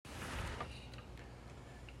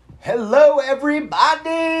Hello,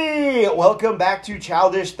 everybody! Welcome back to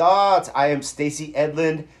Childish Thoughts. I am Stacy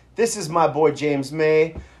Edlund. This is my boy James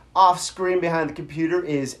May. Off screen behind the computer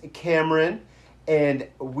is Cameron. And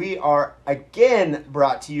we are again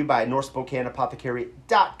brought to you by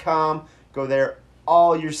NorthSpokaneApothecary.com. Go there,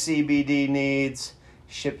 all your CBD needs.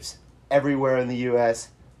 Ships everywhere in the U.S.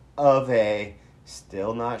 of A.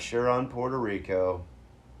 Still not sure on Puerto Rico.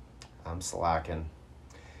 I'm slacking.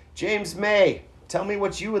 James May, tell me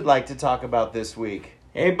what you would like to talk about this week.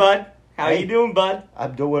 Hey, bud. How Hey. you doing, bud?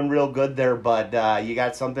 I'm doing real good there, bud. You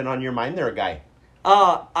got something on your mind there, guy?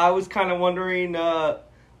 I was kind of wondering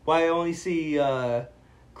why I only see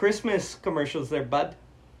Christmas commercials there, bud.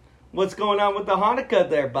 What's going on with the Hanukkah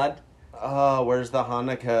there, bud? Where's the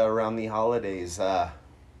Hanukkah around the holidays? I'm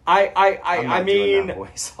I doing mean, that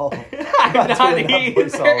voice all, I'm not doing that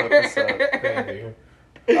voice all episode.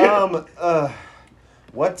 either.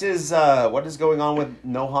 What is going on with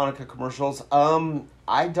no Hanukkah commercials?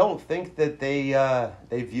 I don't think that they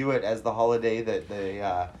view it as the holiday that they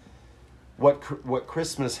what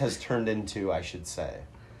Christmas has turned into, I should say.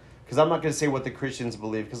 Because I'm not going to say what the Christians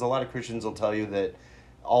believe, because a lot of Christians will tell you that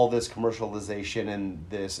all this commercialization and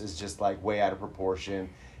this is just like way out of proportion.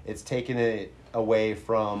 It's taken it away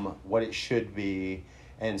from what it should be,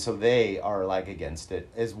 and so they are like against it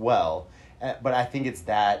as well. But I think it's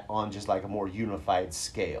that on just like a more unified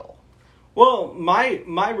scale. Well,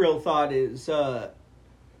 my real thought is,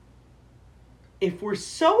 if we're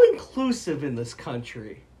so inclusive in this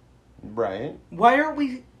country, Right. why aren't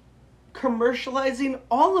we commercializing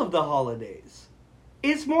all of the holidays?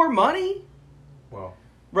 It's more money, Well,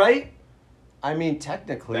 right? I mean,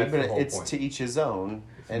 technically, That's but the whole it's point. to each his own.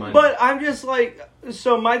 money. But I'm just like,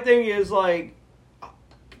 so my thing is like,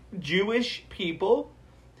 Jewish people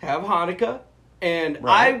have Hanukkah, and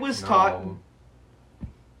Right. I was taught. No.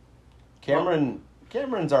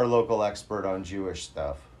 Cameron's our local expert on Jewish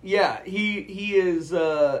stuff. Yeah, he is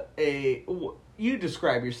you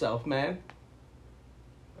describe yourself, man.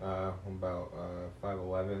 I'm about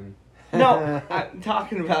 5'11". No, I'm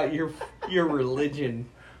talking about your religion.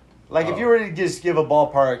 Like, if you were to just give a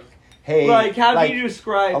ballpark, hey, Like, how do you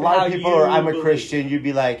describe a lot how of people you are, I'm a believe? Christian, you'd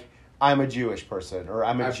be like, I'm a Jewish person, or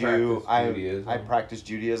I'm a I Jew. practice Judaism. I practice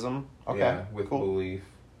Judaism. Okay, Yeah, with cool. belief.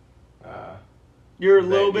 You're a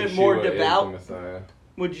little that bit more Yeshua is the devout. Messiah.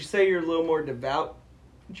 Would you say you're a little more devout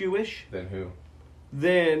Jewish Then who?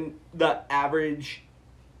 than the average,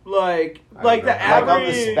 like I the don't know. Like average? on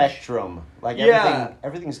the spectrum. Like Yeah.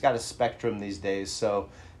 everything's got a spectrum these days. So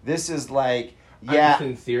this is like, I'm yeah,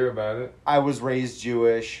 sincere about it. I was raised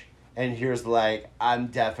Jewish, and here's like, I'm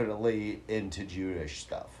definitely into Jewish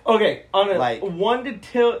stuff. Okay, on a Like- 1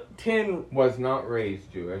 to 10, Was not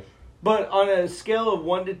raised Jewish. but on a scale of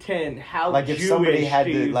 1 to 10, how Like if Jewish somebody had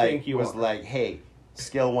do to you like think you was are? like, hey,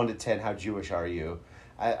 scale 1 to 10, how Jewish are you?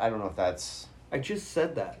 I don't know if that's I just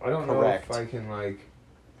said that. I don't Correct. know if I can like.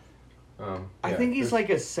 I yeah, think he's there's- like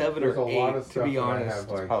a 7 there's or a lot of 8, to stuff be that I honest. have,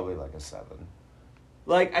 like, probably like a 7.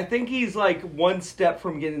 Like, I think he's like one step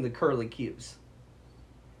from getting the curly cues.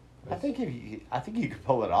 I think you could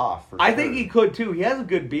pull it off. For I sure. think he could too. He has a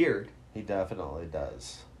good beard. He definitely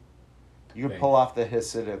does. You could Thanks. pull off the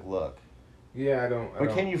Hasidic look, Yeah, I don't. but I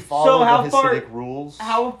can don't- you follow So how the far- Hasidic rules?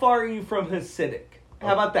 How far are you from Hasidic?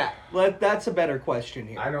 How about that? That's a better question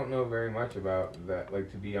here. I don't know very much about that. Like,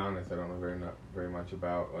 to be honest, I don't know very much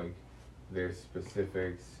about like their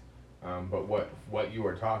specifics. But what you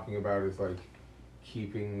were talking about is like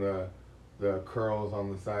keeping the curls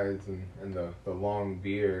on the sides and the long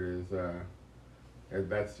beard is and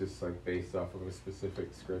that's just like based off of a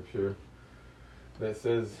specific scripture that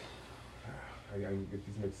says I get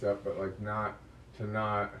these mixed up, but like not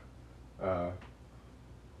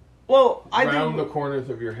Well, I round the think corners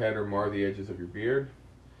of your head or mar the edges of your beard.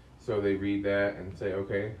 So they read that and say,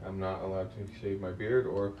 okay, I'm not allowed to shave my beard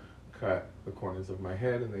or cut the corners of my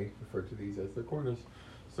head, and they refer to these as the corners.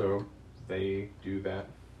 So they do that.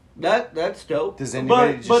 that's dope. Does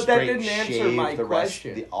anybody just but that straight didn't answer shave my the rest,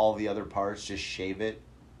 question. all the other parts? Just shave it.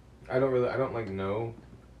 I don't like know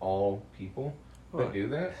all people that What? do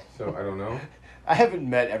that, so I don't know. I haven't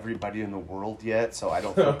met everybody in the world yet, so I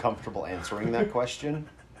don't feel comfortable answering that question.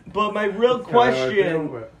 But my real That's kinda how I feel, question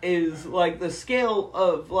but- is like the scale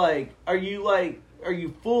of like, are you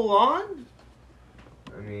full on?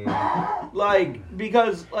 I mean, Like,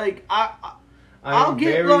 because like I'll I'm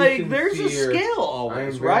get very like there's a sincere. scale I am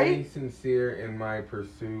always, very right? sincere in my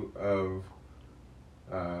pursuit of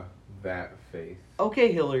that faith.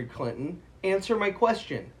 Okay, Hillary Clinton, answer my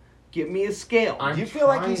question. Give me a scale. I'm Do you feel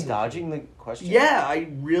like he's trying. dodging the question? Yeah, I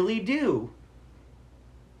really do.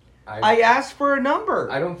 I asked for a number.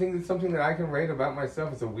 I don't think it's something that I can rate about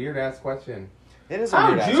myself. It's a weird ass question. It is a How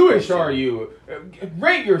weird-ass Jewish question. are you?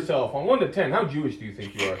 Rate yourself on 1 to 10. How Jewish do you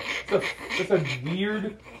think you are? That's a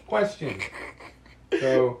weird question.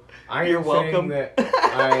 So I You're am welcome. saying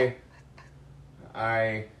that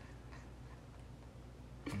I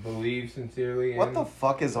believe sincerely in. What the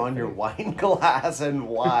fuck is on your wine glass and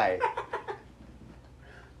why?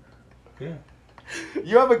 Yeah.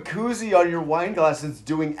 You have a koozie on your wine glass that's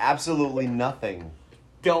doing absolutely nothing.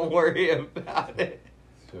 Don't worry about it.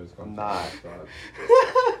 So it's I'm gonna not. start.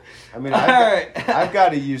 I mean, Alright. I've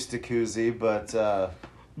got a used to koozie, but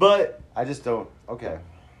But I just don't. Okay.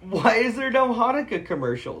 why is there no Hanukkah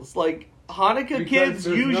commercials? Like, Hanukkah Because kids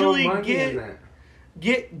there's usually no money in that.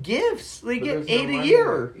 get gifts. They But get there's no 8 a money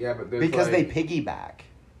year. in it. Yeah, but there's Because they like, piggyback.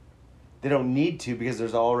 They don't need to because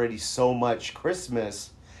there's already so much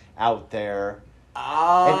Christmas out there.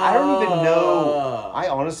 And I don't even know. I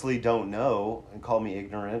honestly don't know. And call me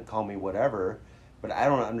ignorant, call me whatever. But I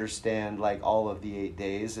don't understand like all of the 8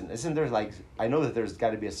 days. And isn't there like, I know that there's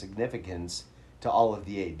got to be a significance to all of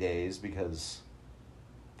the 8 days because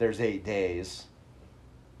there's 8 days.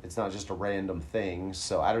 It's not just a random thing.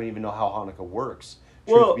 So I don't even know how Hanukkah works,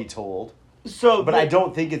 truth be told. So, But I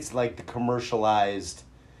don't think it's like the commercialized,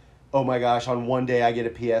 oh my gosh, on one day I get a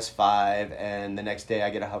PS5, and the next day I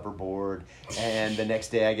get a hoverboard, and the next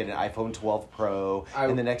day I get an iPhone 12 Pro,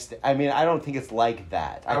 and the next day, I mean, I don't think it's like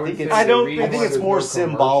that. I think it's, I don't the think I reason think why it's there's more no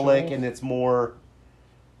symbolic, commercials- and it's more,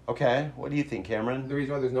 okay, what do you think, Cameron? The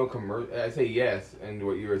reason why there's no commercial, I say yes, and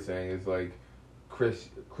what you were saying is like,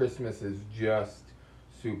 Christmas is just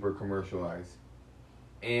super commercialized,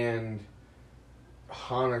 and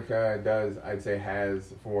Hanukkah does, I'd say,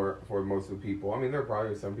 has for most of the people. I mean, there are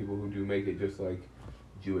probably some people who do make it just like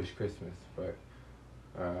Jewish Christmas, but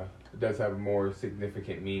it does have more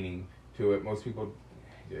significant meaning to it. Most people,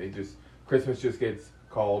 Christmas just gets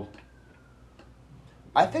called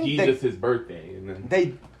I think Jesus' birthday, and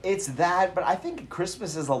then it's that, but I think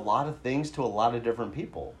Christmas is a lot of things to a lot of different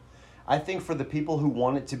people. I think for the people who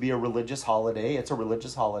want it to be a religious holiday, it's a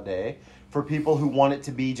religious holiday. For people who want it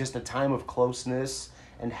to be just a time of closeness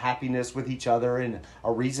and happiness with each other and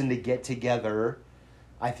a reason to get together,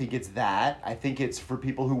 I think it's that. I think it's for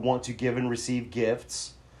people who want to give and receive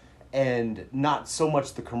gifts, and not so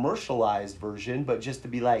much the commercialized version, but just to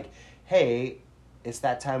be like, hey, it's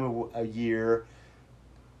that time of a year.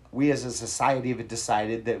 We as a society have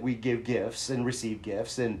decided that we give gifts and receive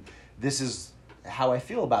gifts, and this is how I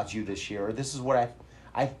feel about you this year, or this is what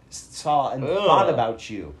I saw and thought about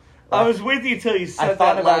you. I was with you till you said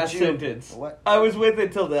thought that about last you. sentence. What? I was with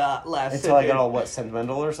it till the last sentence. Until I got all,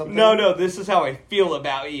 sentimental or something? No, this is how I feel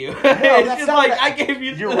about you. it's that's just not like, that- I gave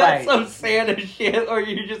you You're right. some Santa shit, or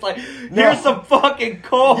you're just like, here's No. some fucking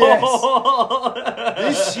coal.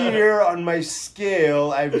 This year on my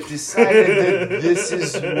scale, I've decided that this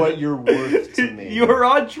is what you're worth to me. You're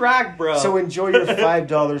on track, bro. So enjoy your $5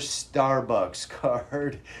 Starbucks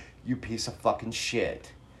card, you piece of fucking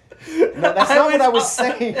shit. No, that's not what I was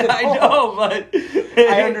saying. at I all. know, but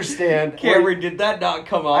I understand. Cameron, did that not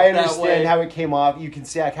come off I that way? understand how it came off. You can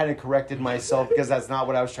see I kind of corrected myself because that's not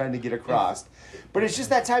what I was trying to get across. But it's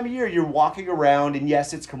just that time of year. You're walking around, and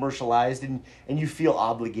yes, it's commercialized, and you feel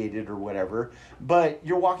obligated or whatever. But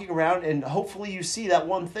you're walking around, and hopefully you see that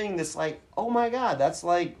one thing that's like, oh my God, that's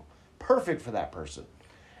like perfect for that person.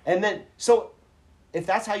 And then, so if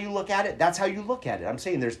that's how you look at it, that's how you look at it. I'm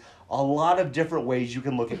saying there's a lot of different ways you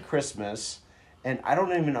can look at Christmas, and I don't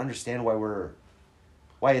even understand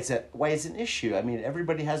why it's an issue. I mean,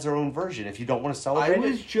 everybody has their own version. If you don't want to celebrate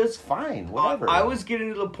it's fine, whatever. I was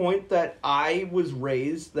getting to the point that I was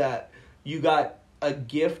raised that you got a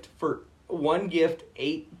gift for one gift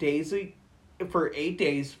 8 days for 8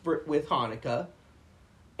 days with Hanukkah,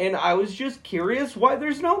 and I was just curious why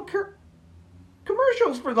there's no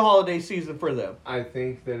commercials for the holiday season for them. I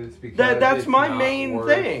think that it's because That's it's my not main worth-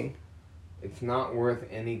 thing. It's not worth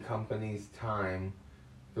any company's time.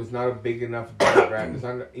 There's not a big enough demographic. There's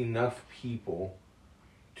not enough people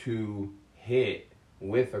to hit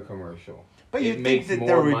with a commercial. But It you'd think makes that more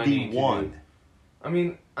there would money be to do- one. I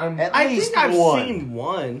mean, I least think I've one. seen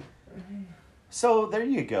one. So there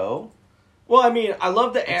you go. Well, I mean, I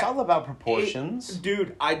love the. It's all about proportions.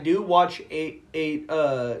 Dude, I do watch eight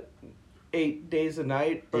days a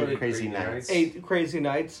night or Eight Crazy Nights. 8 Crazy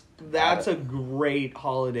Nights. That's a great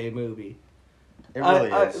holiday movie. It really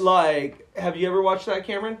is. Like, have you ever watched that,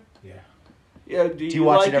 Cameron? yeah. Yeah. Do you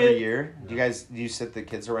watch like it every year? Do you sit the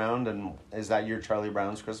kids around, and is that your Charlie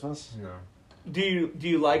Brown's Christmas? No. Do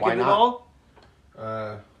you like Why it not? at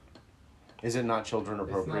all? Is it not children It's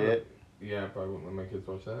appropriate? Yeah, I probably wouldn't let my kids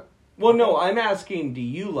watch that. Well, no, I'm asking, do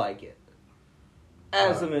you like it?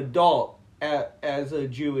 As an adult, as a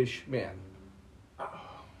Jewish man.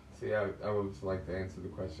 See, I would like to answer the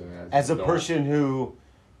question As a adult. person who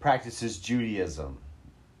practices Judaism.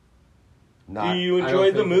 Not, Do you I enjoy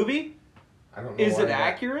don't the think- movie? I don't know. Is why it that-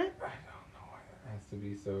 accurate? I don't know why it has to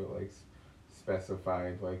be so like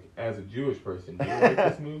specified. Like as a Jewish person, do you like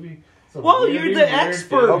this movie? It's a Well, really you're the weird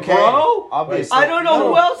expert, thing. Okay, bro. obviously. I don't know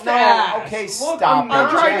who else to ask. Okay, Look, stop. I'm it, I'm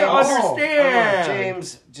trying to James. understand.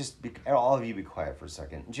 James, just all of you be quiet for a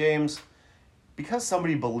second. James, because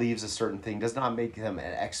somebody believes a certain thing does not make them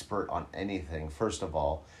an expert on anything, first of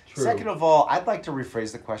all. True. Second of all, I'd like to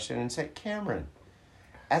rephrase the question and say, Cameron,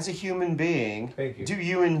 as a human being, Thank you. do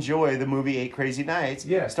you enjoy the movie 8 Crazy Nights?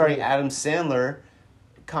 Yes, Starring yes. Adam Sandler,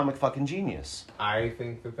 comic fucking genius. I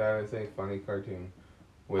think that is a funny cartoon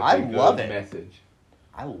with I a good love it. message.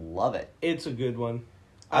 I love it. It's a good one.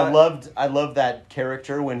 I loved that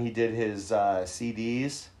character when he did his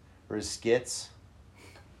CDs or his skits.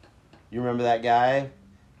 You remember that guy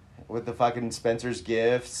with the fucking Spencer's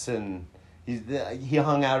Gifts, and he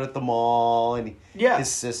hung out at the mall, and Yeah. his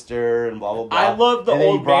sister and blah blah blah. I love the and then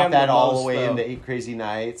old he brought man that the all most, the way though. into 8 Crazy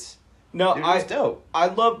Nights. No, Dude, it was dope. I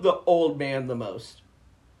love the old man the most.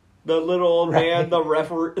 The little old Right. man, the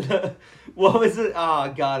referee. What was it?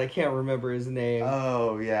 Oh, God, I can't remember his name.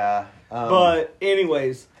 Oh yeah. But,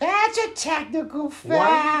 anyways. that's a technical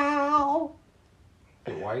foul.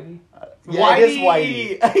 Whitey? Yeah, it is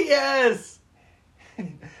Whitey. Yes!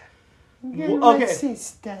 Okay.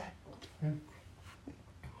 Sister.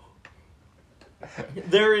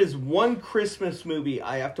 There is one Christmas movie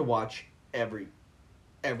I have to watch every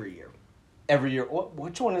year. Every year.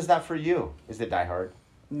 Which one is that for you? Is it Die Hard?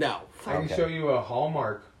 No. I can Okay. show you a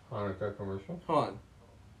Hallmark Hanukkah commercial. Hold on.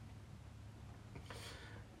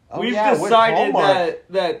 Oh, We've yeah, with decided Hallmark.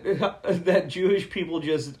 that Jewish people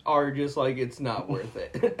just are just like, it's not worth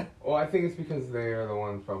it. Well, I think it's because they are the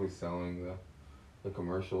ones probably selling the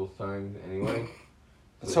commercials times anyway.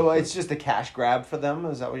 So it's just a cash grab for them?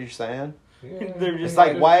 Is that what you're saying? Yeah, They're just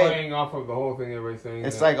like, why- playing off of the whole thing everybody's saying.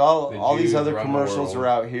 It's that like all these Jews other run the commercials world. are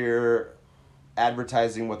out here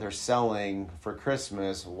advertising what they're selling for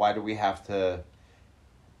Christmas. Why do we have to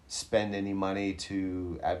spend any money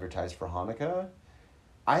to advertise for Hanukkah?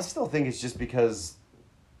 I still think it's just because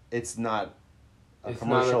it's not a It's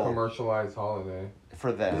commercial not a commercialized holiday.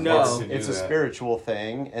 for them. No. It's a Do that. spiritual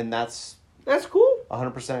thing, and that's That's cool.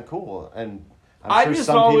 100% cool. And I'm I sure just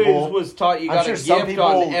some always people was taught you I'm got sure a some gift people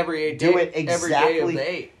on every do day, it every day of exactly-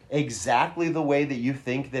 the 8. exactly the way that you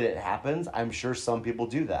think that it happens. I'm sure some people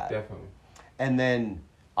do that. Definitely. And then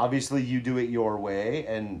obviously you do it your way,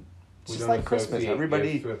 and it's We just don't like Christmas. associate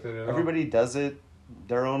Everybody gifts with it at all. everybody does it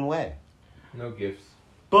their own way. No gifts.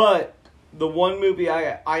 But the one movie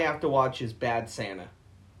I have to watch is Bad Santa.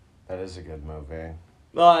 That is a good movie.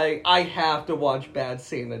 Like, I have to watch Bad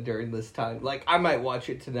Santa during this time. Like, I might watch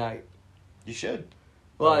it tonight. You should.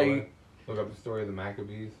 Like, Look up the story of the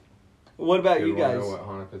Maccabees. what about If you wanna guys? know what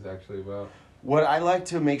Hanukkah's actually about. What I like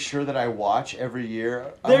to make sure that I watch every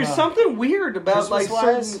year. There's something weird about like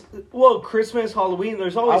Christmas-wise? certain, Christmas, Halloween.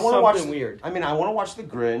 There's always wanna something watch. weird. I mean, I want to watch The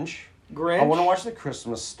Grinch. Grinch. I want to watch The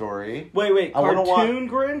Christmas Story. Wait, I wanna cartoon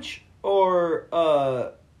Grinch or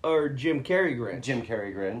Jim Carrey Grinch? Jim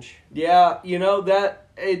Carrey Grinch. Yeah, you know that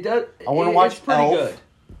it does. I wanna it's watch pretty Elf.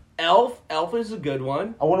 good. Elf is a good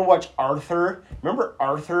one. I want to watch Arthur. Remember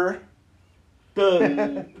Arthur?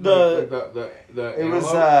 The It was,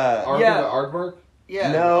 antelope? Arthur yeah. the Aardvark?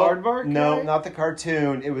 yeah no, Aardvark no, guy? not the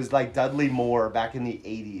cartoon. It was like Dudley Moore back in the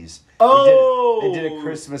 80s. Oh, They did a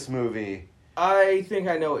Christmas movie. I think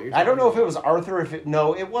I know what you're. I don't know if talking it was Arthur.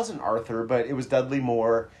 No, it wasn't Arthur, but it was Dudley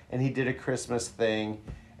Moore, and he did a Christmas thing.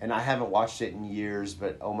 And I haven't watched it in years,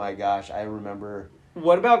 but oh my gosh, I remember. about.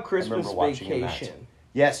 What about Christmas remember watching that. Vacation?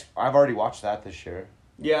 Yes, I've already watched that this year.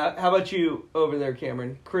 Yeah, how about you over there,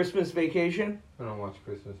 Cameron? Christmas Vacation? I don't watch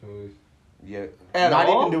Christmas movies. Yeah, At not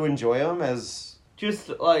all? even to enjoy them as. Just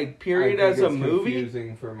like period I think as a it's movie?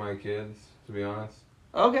 confusing for my kids, to be honest.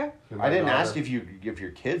 Okay. For I my didn't daughter. ask if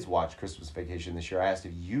your kids watched Christmas Vacation this year. I asked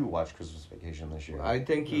if you watched Christmas Vacation this year. I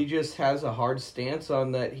think he just has a hard stance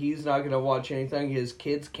on that he's not going to watch anything his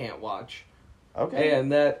kids can't watch. Okay.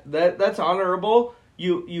 And that's honorable.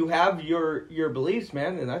 You have your beliefs,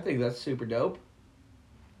 man, and I think that's super dope.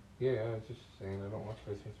 Yeah, I was just saying I don't watch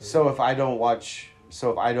Christmas movies. So if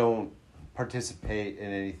I don't participate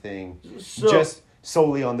in anything, So, just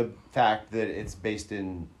solely on the fact that it's based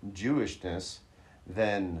in Jewishness,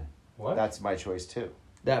 then what? that's my choice too.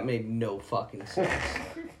 that made no fucking sense.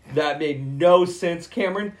 That made no sense,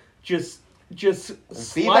 Cameron. Just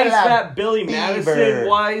slice la that Billy beaver. Madison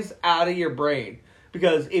wise out of your brain.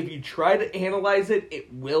 Because if you try to analyze it,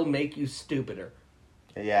 it will make you stupider.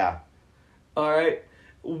 Yeah. All right.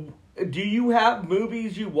 Do you have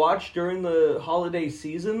movies you watch during the holiday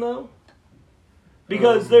season, though?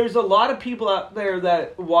 Because there's a lot of people out there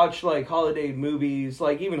that watch, like, holiday movies,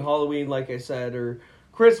 like even Halloween, like I said, or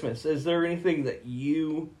Christmas. Is there anything that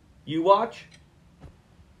you watch?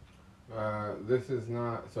 This is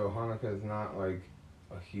not, so Hanukkah is not like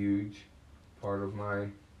a huge part of my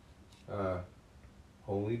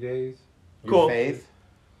holy days. Your Cool. faith?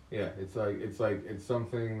 Yeah, it's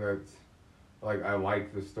something that's like, I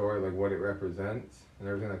like the story, like what it represents and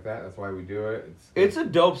everything like that. That's why we do it. It's a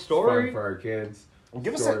dope It's story. fun for our kids.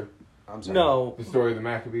 Give us Story- a... I'm sorry. No. the story of the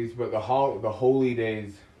Maccabees, but the holy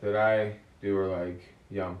days that I do are like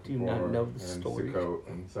Yom Do you Kippur not know and the story? Sukkot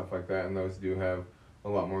and stuff like that, and those do have a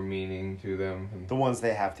lot more meaning to them. The ones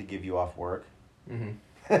they have to give you off work.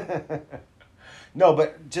 Mm-hmm. No,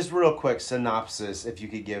 but just real quick synopsis, if you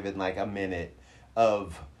could give in like a minute,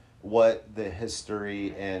 of what the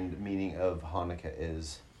history and meaning of Hanukkah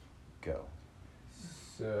is. Go.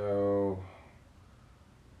 So,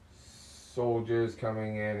 soldiers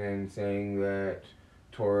coming in and saying that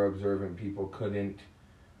Torah observant people couldn't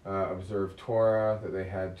observe Torah, that they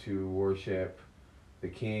had to worship the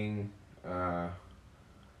king,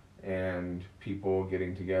 and people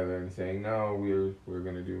getting together and saying, no, we're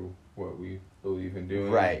going to do what we believe in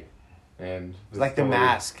doing. Right. And It's like the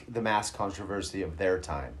mask controversy of their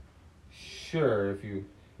time. Sure, if you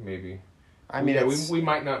maybe. I mean, yeah, it's... we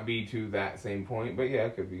might not be to that same point, but yeah,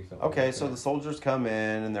 it could be something. Okay, like so that. the soldiers come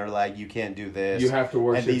in and they're like, you can't do this. You have to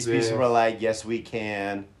worship And these this. people are like, yes, we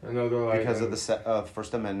can. I know they're like, Because of the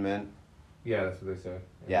First Amendment. Yeah, that's what they said.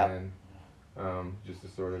 Yeah. And then, just to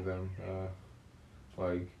sort of them,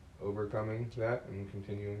 like, overcoming that and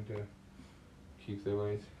continuing to keep their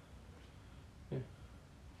ways. Yeah.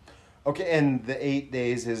 Okay, and the 8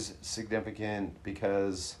 days is significant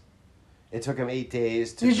because it took them 8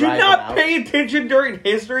 days to Did you drive not them out. pay attention during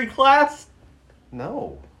history class?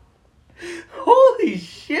 No. Holy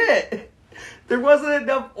shit! There wasn't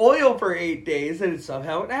enough oil for 8 days, and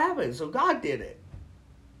somehow it happened. So God did it.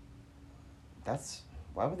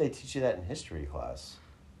 Why would they teach you that in history class?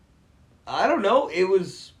 I don't know. It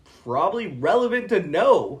was probably relevant to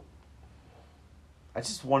know. I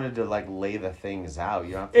just wanted to like lay the things out.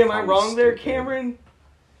 You don't have to Am I call me wrong there, stupid. Cameron?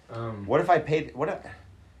 What if I paid?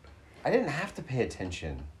 I didn't have to pay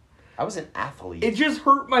attention. I was an athlete. It just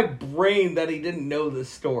hurt my brain that he didn't know this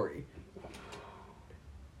story.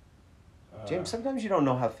 James, sometimes you don't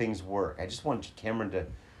know how things work. I just want Cameron to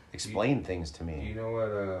explain things to Do me. you know what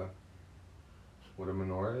a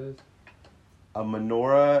menorah is? A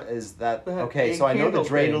menorah is that... The Okay, big so I know the candle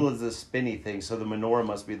dreidel thing. is the spinny thing, so the menorah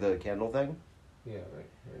must be the candle thing? Yeah,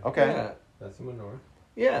 right. Okay. Yeah, That's a menorah.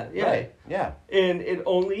 yeah. Right, yeah. And it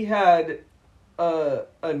only had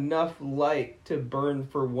enough light to burn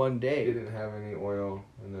for one They day. didn't have any oil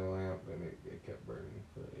in their lamp, and it kept burning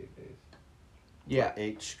for 8 days. Yeah,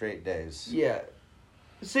 8 straight days. yeah.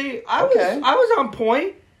 See, I Okay. was on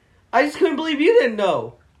point. I just couldn't believe you didn't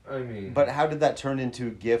know. I mean... But how did that turn into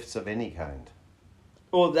gifts of any kind?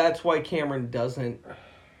 Well, that's why Cameron doesn't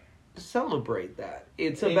celebrate that.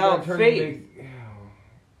 It's it about got turned faith. into-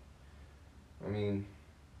 I mean,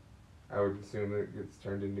 I would assume that it gets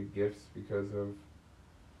turned into gifts because of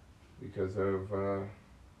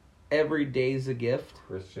Every day's a gift.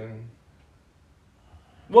 Christian.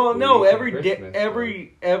 Well, no, Belief in every day, Christmas,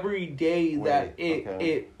 every day that Wait, okay.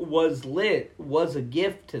 it was lit was a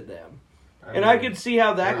gift to them, and mean, I could see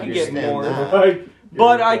how that I could get understand more. that. Like,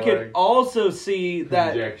 But I like, could also see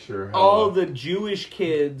that conjecture how all the Jewish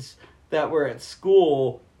kids that were at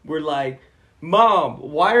school were like, "Mom,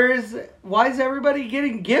 why is everybody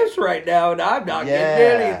getting gifts right now and I'm not Yeah.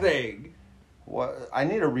 getting anything?" What? I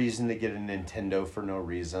need a reason to get a Nintendo for no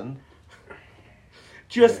reason,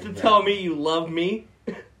 Just Yeah, to tell me you love me.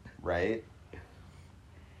 right?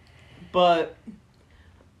 But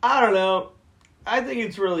I don't know. I think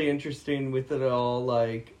it's really interesting with it all.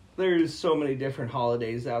 Like, there's so many different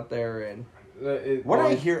holidays out there, and What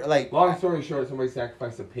I hear, like... Long story short, somebody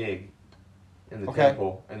sacrificed a pig in the Okay.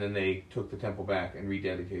 temple, and then they took the temple back and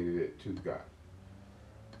rededicated it to God.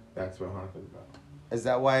 That's what Hanukkah is about. Is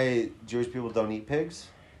that why Jewish people don't eat pigs?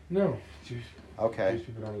 No, Jewish Okay.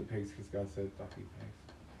 people don't eat pigs because God said don't eat pigs.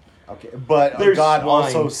 Okay, but They're God swine.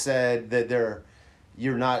 also said that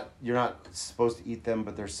you're not supposed to eat them,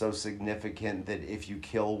 but they're so significant that if you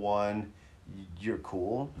kill one, you're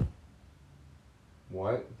cool.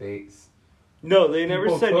 What? no, they never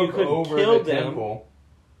People said you took couldn't over kill the them. temple.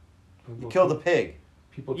 You kill the pig.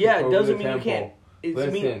 People Yeah, took it over doesn't the mean you temple can't I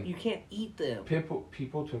Listen. mean, you can't eat them.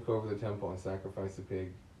 People took over the temple and sacrificed a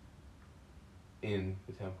pig in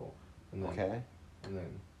the temple, and then Okay. and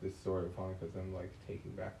then this story of Hanukkah is them like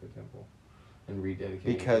taking back the temple and rededicating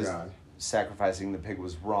Because it to God. sacrificing the pig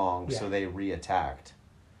was wrong, so Yeah. they reattacked.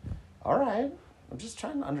 All right. I'm just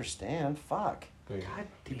trying to understand. Fuck. There you go. God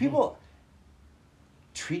Do damn. people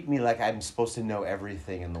treat me like I'm supposed to know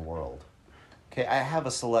everything in the world? Okay, I have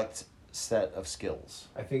a select set of skills.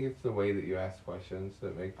 I think it's the way that you ask questions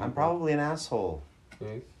that make. I'm people- probably an asshole.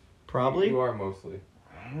 Yes. Probably You are mostly.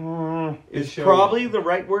 is This show- probably the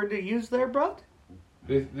right word to use there, bro.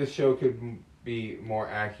 This show could be more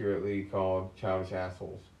accurately called Childish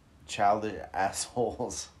Assholes. Childish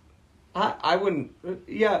assholes. I wouldn't.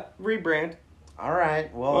 Yeah, rebrand. All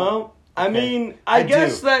right. Well, I okay. mean, I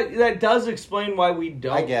guess do. that does explain why we I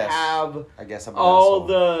don't guess. have I guess I'm an all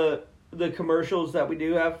asshole. the commercials that we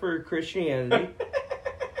do have for Christianity.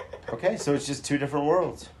 Okay, so it's just two different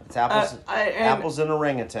worlds. It's apples, and apples and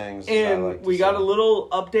orangutans. as I and like to we got say. a little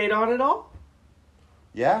update on it all.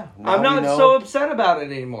 Yeah. now I'm we not know- so upset about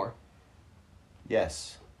it anymore.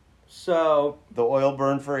 Yes. So The oil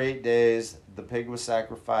burned for 8 days. The pig was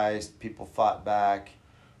sacrificed. People fought back.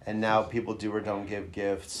 And now people do or don't give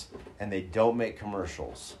gifts. And they don't make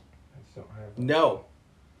commercials. I just don't have. no.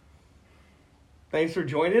 Thanks for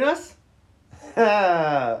joining us.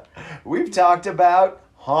 We've talked about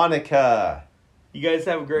Hanukkah. You guys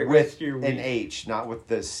have a great rest With of your an week. H, not with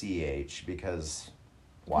the CH. Because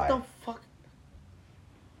why? What the fuck?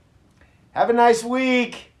 Have a nice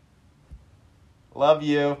week. Love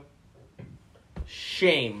you.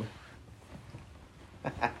 Shame.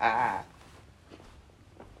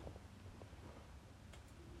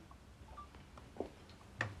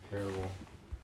 Terrible.